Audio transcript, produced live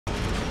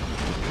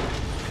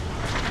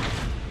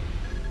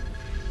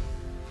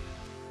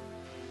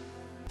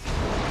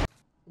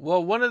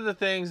Well, one of the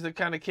things that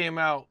kind of came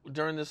out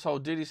during this whole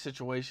Diddy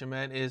situation,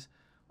 man, is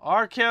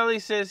R. Kelly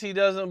says he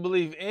doesn't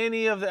believe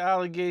any of the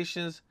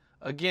allegations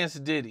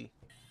against Diddy.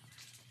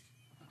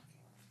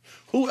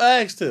 Who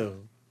asked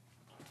him?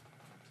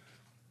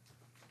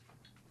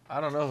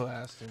 I don't know who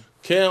asked him.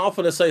 Cam, I'm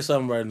finna say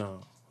something right now,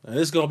 and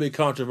it's gonna be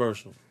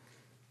controversial.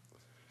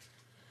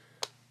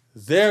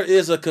 There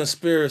is a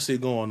conspiracy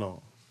going on.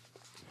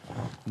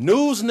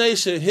 News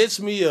Nation hits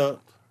me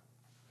up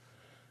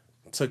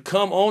to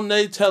come on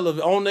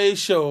their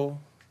show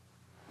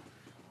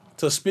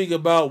to speak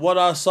about what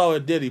I saw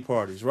at Diddy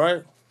parties,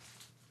 right?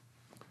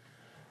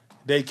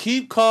 They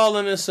keep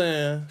calling and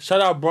saying,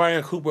 shout out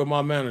Brian Cooper,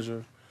 my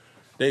manager.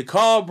 They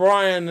call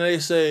Brian and they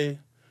say,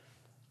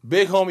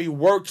 Big Homie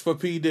worked for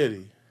P.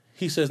 Diddy.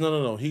 He says,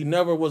 no. He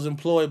never was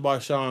employed by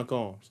Sean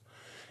Combs.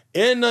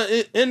 In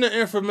the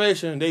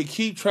information, they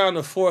keep trying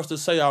to force to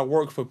say I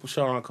work for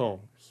Sean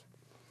Combs.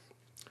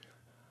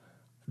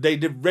 They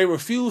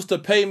refuse to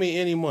pay me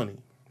any money.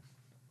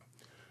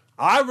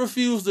 I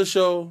refused the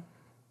show.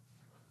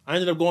 I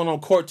ended up going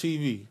on Court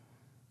TV.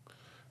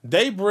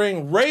 They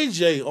bring Ray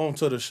J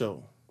onto the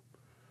show.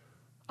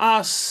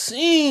 I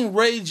seen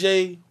Ray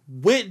J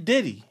with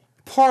Diddy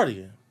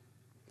partying.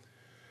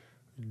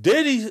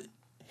 Diddy,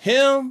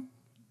 him,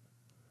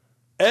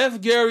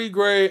 F. Gary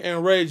Gray,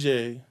 and Ray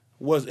J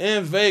was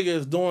in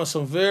Vegas doing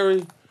some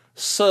very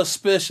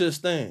suspicious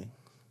things.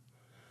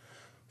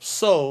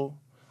 So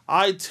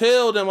I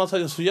tell them,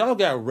 so y'all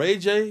got Ray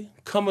J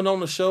coming on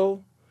the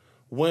show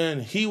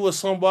when he was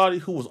somebody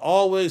who was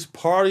always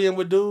partying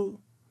with dude?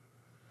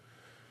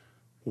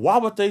 Why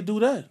would they do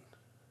that?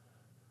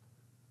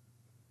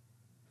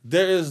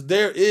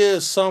 There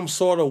is some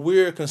sort of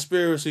weird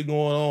conspiracy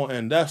going on,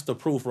 and that's the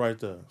proof right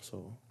there.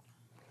 So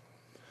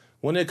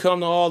when it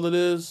comes to all of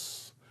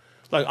this,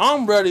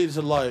 I'm ready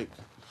to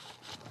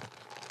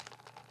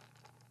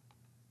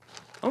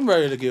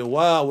get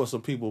wild with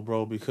some people,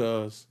 bro,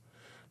 because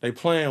they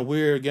playing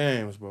weird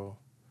games, bro.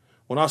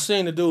 When I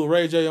seen the dude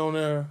Ray J on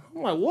there,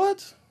 I'm like,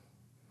 what?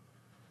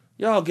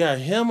 Y'all got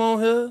him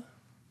on here?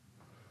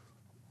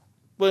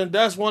 But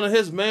that's one of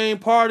his main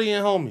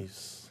partying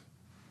homies.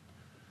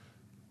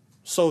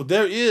 So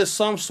there is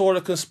some sort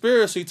of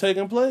conspiracy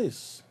taking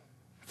place,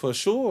 for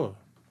sure.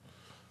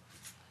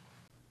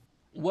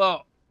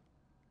 Well,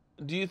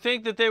 do you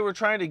think that they were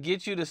trying to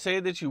get you to say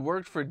that you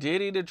worked for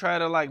Diddy to try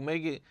to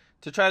make it,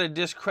 to try to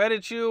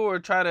discredit you or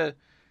try to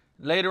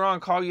later on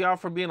call you out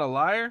for being a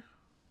liar?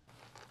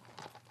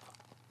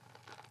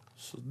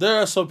 So there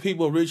are some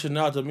people reaching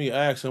out to me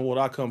asking would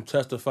I come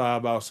testify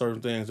about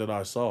certain things that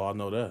I saw. I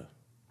know that.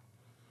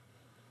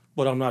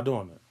 But I'm not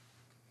doing that.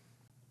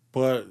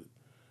 But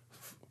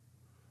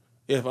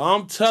if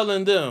I'm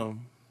telling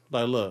them,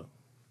 look,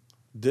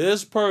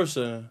 this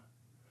person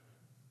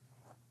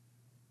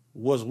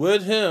was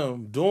with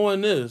him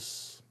doing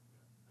this,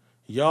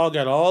 y'all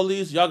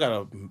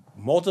got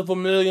multiple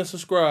million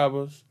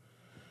subscribers,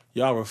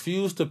 y'all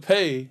refuse to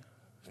pay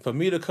for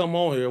me to come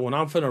on here when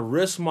I'm finna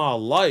risk my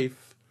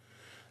life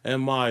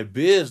and my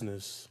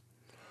business,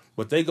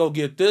 but they go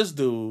get this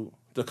dude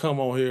to come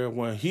on here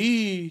when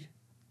he...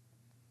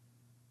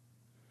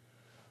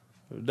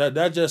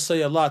 That just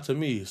say a lot to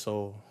me.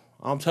 So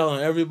I'm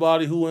telling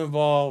everybody who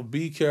involved,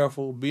 be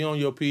careful, be on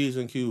your P's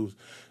and Q's,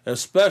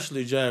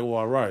 especially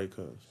Jaguar Wright,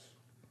 because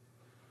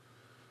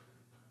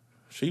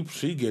she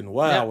getting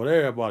wild with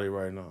everybody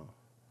right now.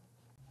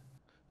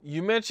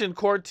 You mentioned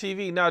Court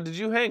TV. Now, did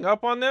you hang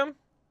up on them?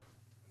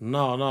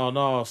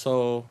 No.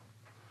 So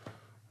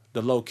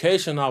the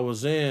location I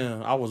was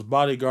in, I was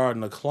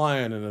bodyguarding a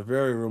client in a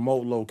very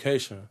remote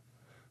location.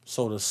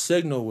 So the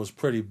signal was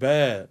pretty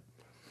bad.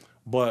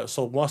 But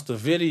so once the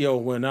video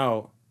went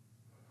out,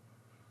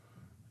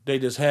 they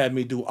just had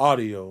me do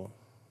audio.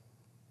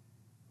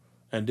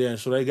 And then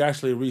so they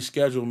actually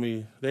rescheduled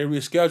me. They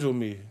rescheduled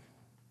me.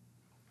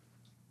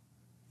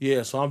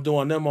 Yeah, so I'm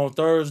doing them on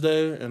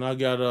Thursday, and I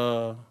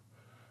got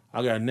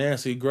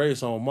Nancy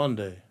Grace on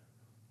Monday.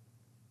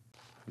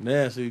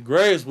 Nancy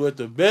Grace with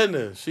the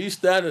business. She's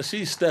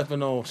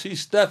stepping on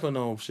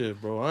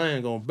shit, bro. I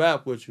ain't gonna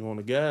bap with you on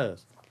the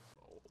gas.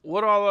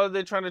 What all are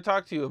they trying to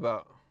talk to you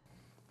about?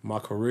 My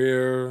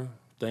career,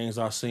 things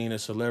I've seen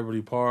at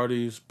celebrity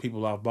parties,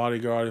 people I've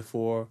bodyguarded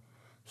for,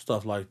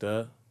 stuff like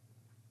that.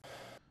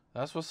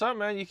 That's what's up,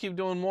 man. You keep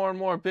doing more and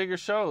more bigger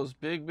shows,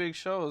 big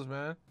shows,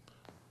 man.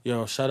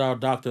 Yo, shout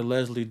out Dr.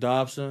 Leslie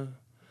Dobson.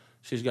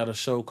 She's got a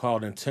show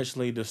called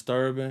Intentionally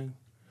Disturbing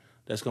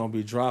that's going to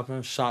be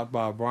dropping, shot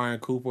by Brian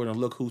Cooper and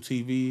Look Who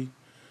TV.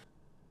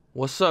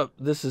 What's up?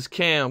 This is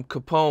Cam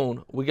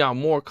Capone. We got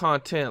more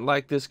content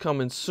like this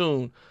coming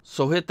soon,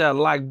 so hit that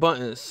like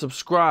button,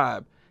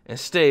 subscribe, and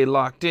stay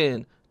locked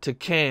in to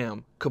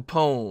Cam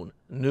Capone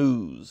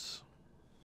News.